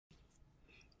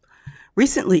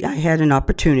Recently, I had an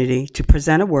opportunity to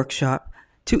present a workshop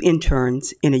to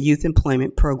interns in a youth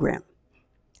employment program.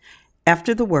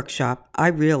 After the workshop, I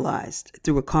realized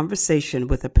through a conversation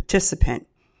with a participant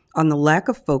on the lack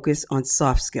of focus on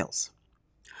soft skills.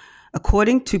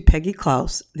 According to Peggy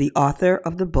Clause, the author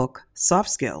of the book soft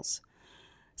skills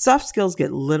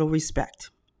get little respect,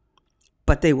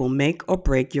 but they will make or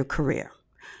break your career.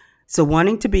 So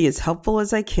wanting to be as helpful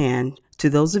as I can to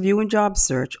those of you in job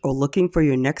search or looking for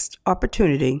your next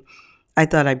opportunity, I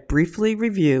thought I'd briefly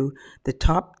review the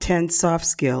top 10 soft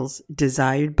skills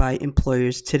desired by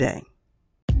employers today.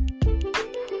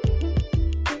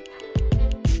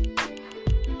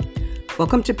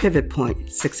 Welcome to Pivot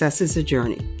Point, Success is a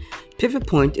Journey. Pivot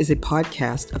Point is a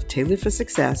podcast of Tailored for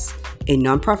Success, a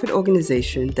nonprofit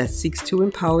organization that seeks to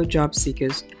empower job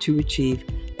seekers to achieve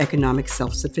economic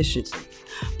self-sufficiency.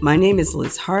 My name is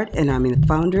Liz Hart, and I'm the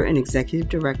founder and executive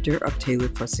director of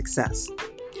Tailored for Success.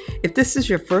 If this is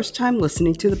your first time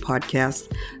listening to the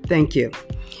podcast, thank you.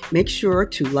 Make sure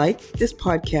to like this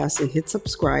podcast and hit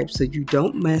subscribe so you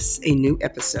don't miss a new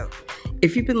episode.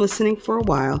 If you've been listening for a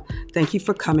while, thank you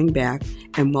for coming back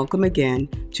and welcome again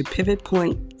to Pivot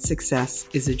Point, Success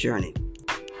is a Journey.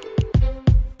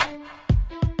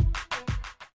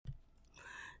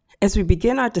 As we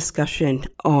begin our discussion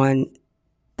on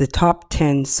the top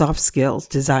 10 soft skills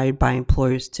desired by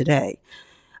employers today,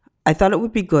 I thought it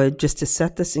would be good just to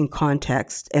set this in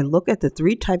context and look at the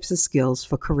three types of skills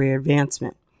for career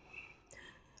advancement.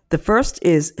 The first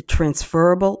is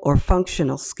transferable or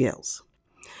functional skills.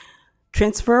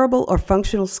 Transferable or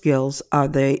functional skills are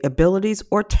the abilities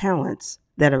or talents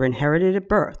that are inherited at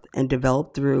birth and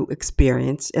developed through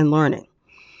experience and learning,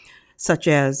 such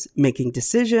as making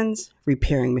decisions,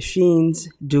 repairing machines,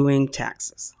 doing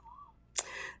taxes.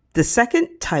 The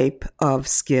second type of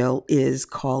skill is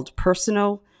called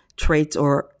personal traits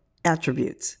or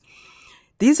attributes.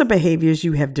 These are behaviors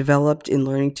you have developed in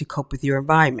learning to cope with your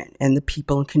environment and the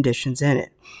people and conditions in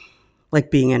it, like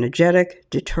being energetic,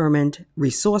 determined,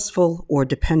 resourceful, or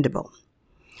dependable.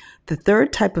 The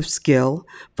third type of skill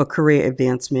for career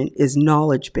advancement is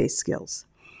knowledge-based skills.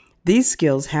 These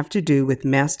skills have to do with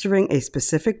mastering a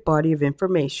specific body of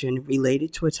information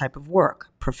related to a type of work,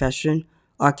 profession,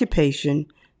 occupation,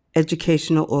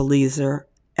 educational or leisure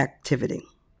activity.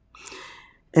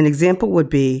 An example would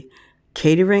be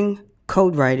catering,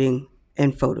 code writing,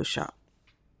 and Photoshop.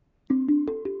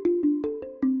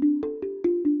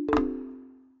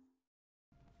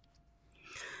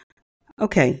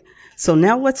 Okay, so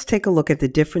now let's take a look at the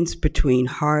difference between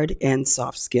hard and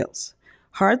soft skills.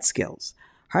 Hard skills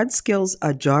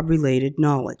are job-related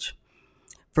knowledge.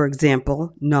 For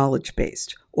example,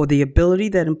 knowledge-based, or the ability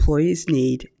that employees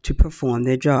need to perform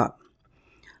their job.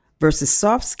 Versus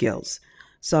soft skills.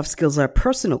 Soft skills are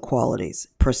personal qualities,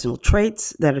 personal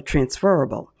traits that are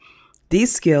transferable.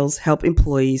 These skills help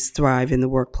employees thrive in the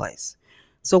workplace.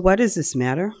 So why does this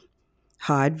matter?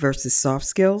 Hard versus soft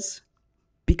skills?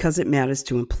 Because it matters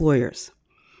to employers.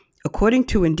 According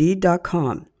to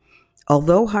Indeed.com,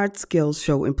 although hard skills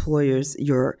show employers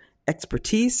your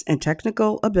expertise and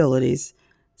technical abilities,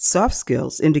 soft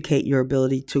skills indicate your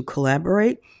ability to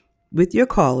collaborate with your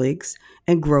colleagues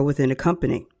and grow within a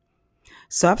company.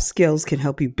 Soft skills can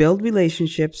help you build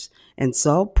relationships and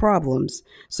solve problems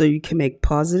so you can make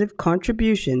positive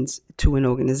contributions to an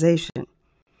organization.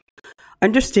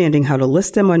 Understanding how to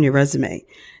list them on your resume,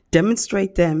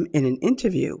 demonstrate them in an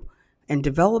interview, and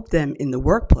develop them in the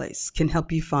workplace can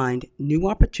help you find new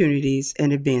opportunities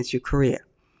and advance your career.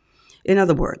 In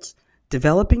other words,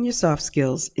 developing your soft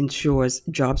skills ensures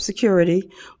job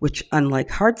security, which, unlike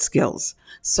hard skills,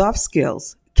 soft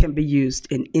skills can be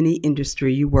used in any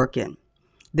industry you work in.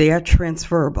 They are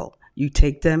transferable. You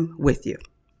take them with you.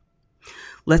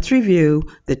 Let's review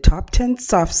the top 10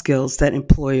 soft skills that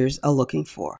employers are looking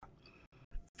for.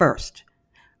 First,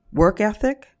 work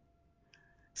ethic.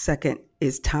 Second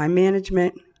is time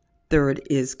management. Third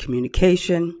is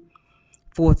communication.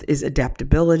 Fourth is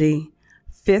adaptability.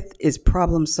 Fifth is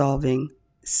problem solving.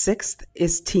 Sixth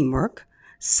is teamwork.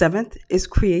 Seventh is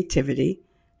creativity.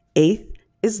 Eighth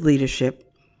is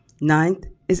leadership. Ninth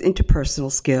is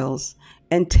interpersonal skills.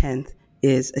 And 10th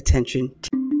is attention.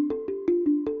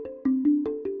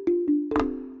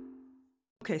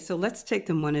 Okay, so let's take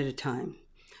them one at a time.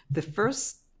 The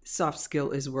first soft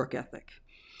skill is work ethic.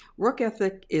 Work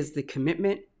ethic is the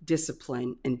commitment,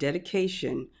 discipline, and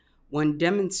dedication one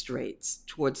demonstrates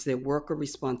towards their work or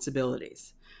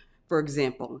responsibilities. For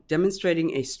example,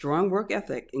 demonstrating a strong work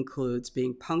ethic includes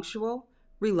being punctual,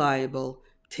 reliable,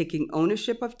 taking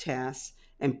ownership of tasks,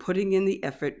 and putting in the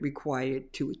effort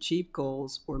required to achieve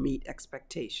goals or meet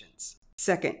expectations.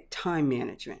 Second, time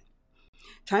management.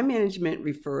 Time management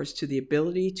refers to the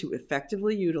ability to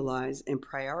effectively utilize and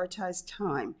prioritize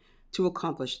time to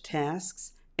accomplish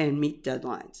tasks and meet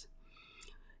deadlines.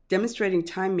 Demonstrating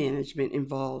time management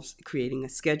involves creating a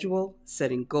schedule,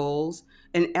 setting goals,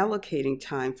 and allocating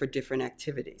time for different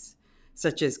activities,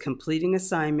 such as completing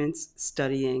assignments,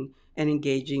 studying, and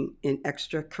engaging in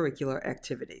extracurricular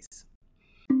activities.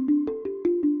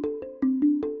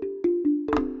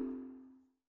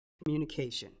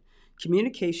 Communication.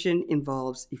 Communication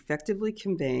involves effectively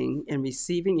conveying and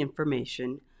receiving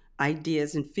information,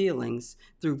 ideas, and feelings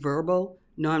through verbal,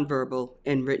 nonverbal,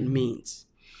 and written means.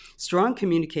 Strong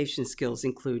communication skills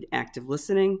include active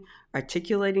listening,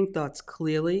 articulating thoughts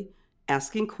clearly,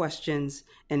 asking questions,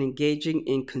 and engaging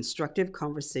in constructive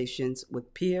conversations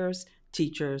with peers,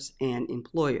 teachers, and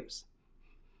employers.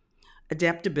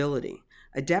 Adaptability.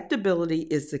 Adaptability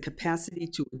is the capacity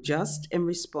to adjust and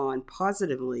respond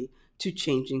positively to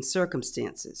changing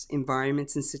circumstances,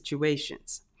 environments, and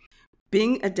situations.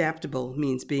 Being adaptable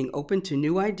means being open to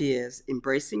new ideas,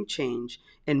 embracing change,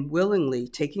 and willingly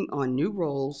taking on new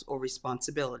roles or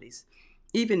responsibilities,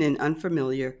 even in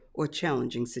unfamiliar or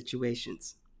challenging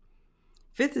situations.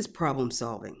 Fifth is problem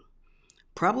solving.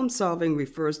 Problem solving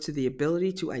refers to the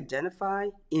ability to identify,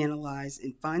 analyze,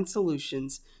 and find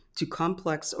solutions to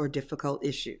complex or difficult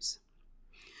issues.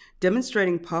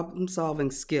 Demonstrating problem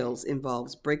solving skills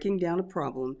involves breaking down a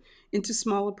problem into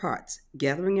smaller parts,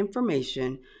 gathering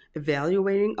information,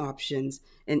 evaluating options,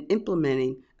 and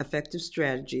implementing effective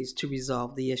strategies to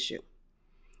resolve the issue.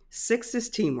 Sixth is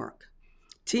teamwork.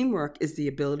 Teamwork is the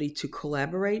ability to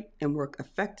collaborate and work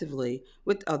effectively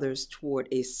with others toward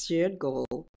a shared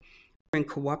goal, in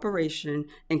cooperation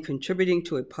and contributing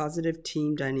to a positive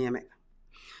team dynamic.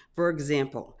 For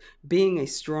example, being a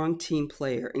strong team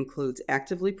player includes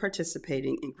actively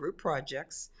participating in group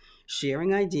projects,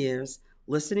 sharing ideas,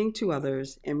 listening to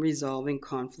others, and resolving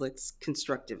conflicts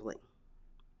constructively.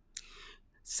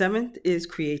 Seventh is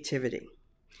creativity.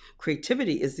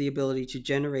 Creativity is the ability to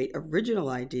generate original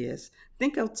ideas,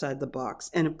 think outside the box,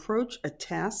 and approach a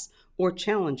task or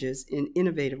challenges in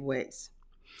innovative ways.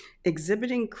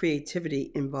 Exhibiting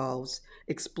creativity involves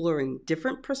exploring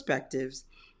different perspectives,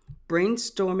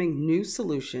 brainstorming new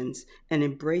solutions, and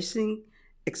embracing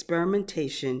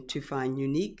experimentation to find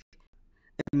unique,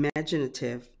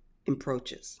 imaginative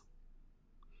approaches.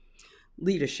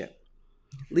 Leadership.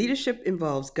 Leadership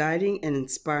involves guiding and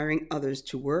inspiring others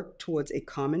to work towards a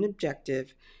common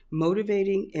objective,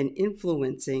 motivating and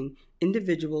influencing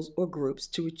individuals or groups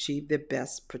to achieve their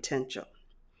best potential.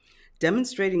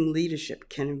 Demonstrating leadership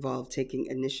can involve taking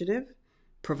initiative,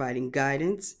 providing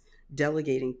guidance,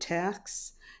 delegating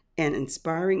tasks, and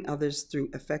inspiring others through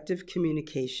effective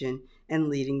communication and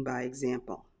leading by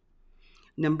example.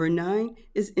 Number 9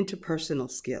 is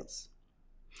interpersonal skills.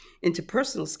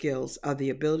 Interpersonal skills are the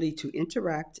ability to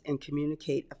interact and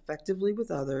communicate effectively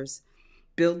with others,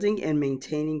 building and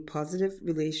maintaining positive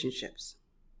relationships.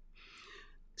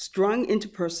 Strong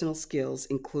interpersonal skills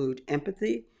include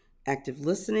empathy, active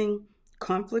listening,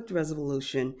 conflict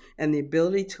resolution, and the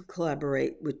ability to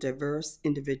collaborate with diverse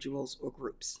individuals or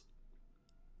groups.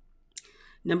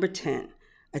 Number 10,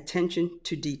 attention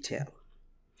to detail.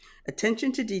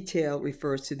 Attention to detail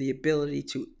refers to the ability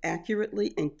to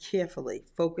accurately and carefully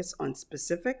focus on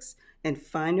specifics and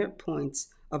finer points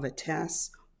of a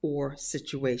task or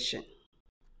situation.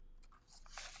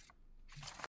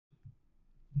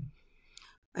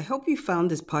 I hope you found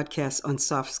this podcast on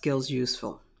soft skills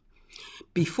useful.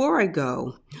 Before I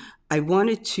go, I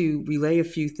wanted to relay a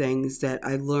few things that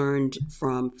I learned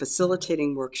from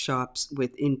facilitating workshops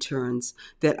with interns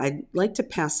that I'd like to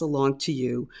pass along to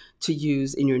you to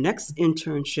use in your next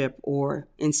internship or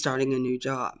in starting a new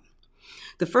job.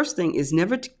 The first thing is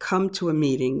never to come to a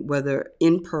meeting, whether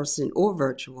in person or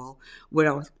virtual,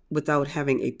 without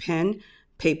having a pen,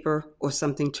 paper, or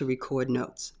something to record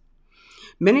notes.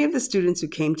 Many of the students who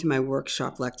came to my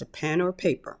workshop lacked a pen or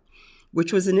paper,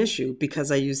 which was an issue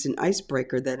because I used an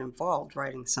icebreaker that involved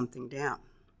writing something down.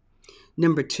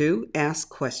 Number 2, ask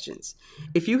questions.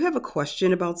 If you have a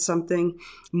question about something,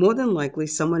 more than likely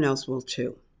someone else will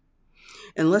too.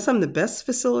 Unless I'm the best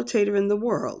facilitator in the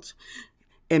world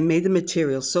and made the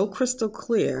material so crystal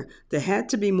clear, there had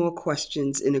to be more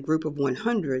questions in a group of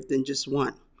 100 than just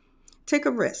one. Take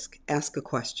a risk, ask a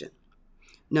question.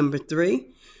 Number 3,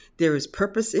 there is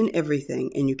purpose in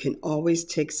everything and you can always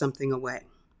take something away.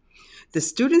 The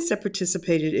students that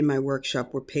participated in my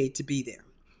workshop were paid to be there.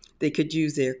 They could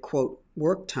use their, quote,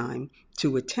 work time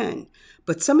to attend,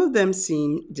 but some of them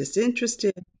seemed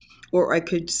disinterested or I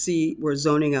could see were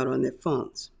zoning out on their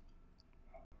phones.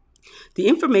 The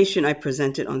information I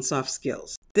presented on soft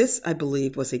skills, this, I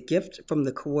believe, was a gift from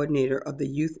the coordinator of the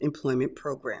Youth Employment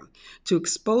Program to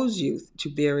expose youth to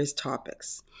various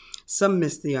topics. Some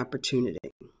missed the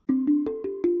opportunity.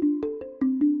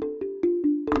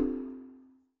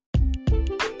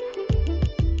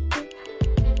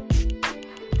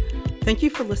 Thank you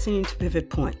for listening to Pivot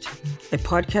Point, a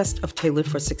podcast of Tailored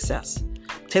for Success.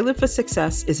 Tailored for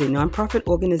Success is a nonprofit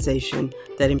organization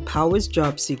that empowers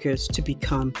job seekers to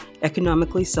become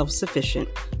economically self-sufficient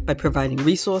by providing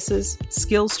resources,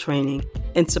 skills training,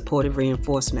 and supportive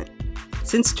reinforcement.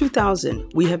 Since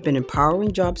 2000, we have been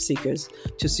empowering job seekers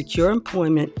to secure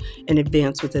employment and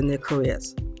advance within their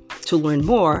careers. To learn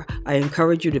more, I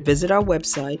encourage you to visit our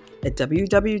website at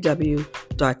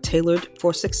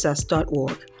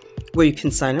www.tailoredforsuccess.org, where you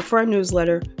can sign up for our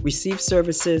newsletter, receive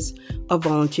services, or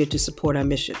volunteer to support our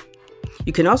mission.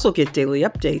 You can also get daily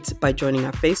updates by joining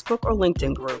our Facebook or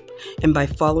LinkedIn group and by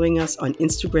following us on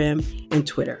Instagram and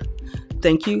Twitter.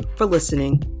 Thank you for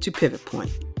listening to Pivot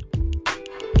Point.